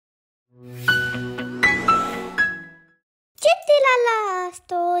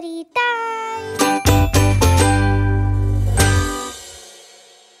Story time!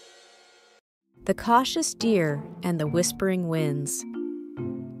 The Cautious Deer and the Whispering Winds.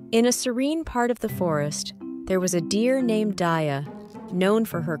 In a serene part of the forest, there was a deer named Daya, known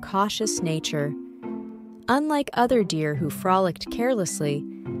for her cautious nature. Unlike other deer who frolicked carelessly,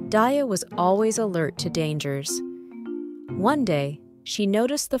 Daya was always alert to dangers. One day, she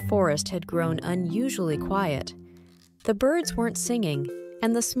noticed the forest had grown unusually quiet. The birds weren't singing,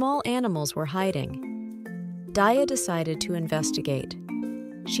 and the small animals were hiding. Daya decided to investigate.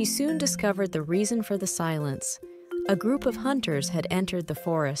 She soon discovered the reason for the silence. A group of hunters had entered the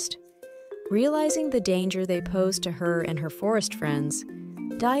forest. Realizing the danger they posed to her and her forest friends,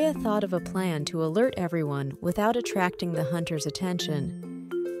 Daya thought of a plan to alert everyone without attracting the hunters' attention.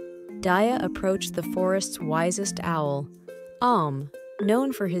 Daya approached the forest's wisest owl,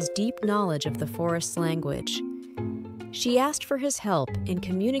 known for his deep knowledge of the forest's language. She asked for his help in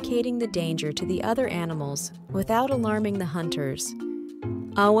communicating the danger to the other animals without alarming the hunters.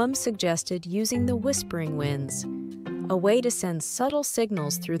 Suggested using the whispering winds, a way to send subtle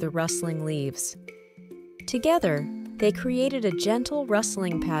signals through the rustling leaves. Together, they created a gentle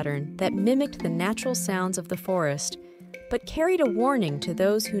rustling pattern that mimicked the natural sounds of the forest, but carried a warning to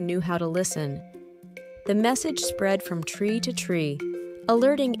those who knew how to listen. The message spread from tree to tree,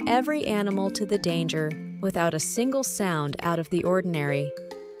 alerting every animal to the danger without a single sound out of the ordinary.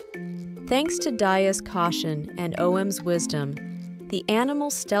 Thanks to Daya's caution and OM's wisdom, the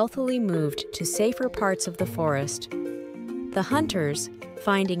animals stealthily moved to safer parts of the forest. The hunters,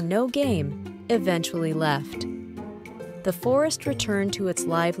 finding no game, eventually left. The forest returned to its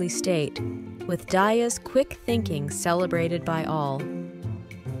lively state, with Daya's quick thinking celebrated by all.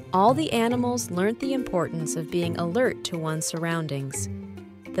 All the animals learned the importance of being alert to one's surroundings,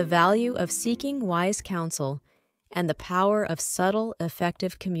 the value of seeking wise counsel, and the power of subtle,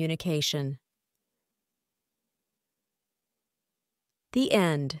 effective communication. The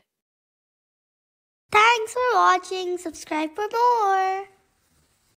end. Thanks for watching. Subscribe for more.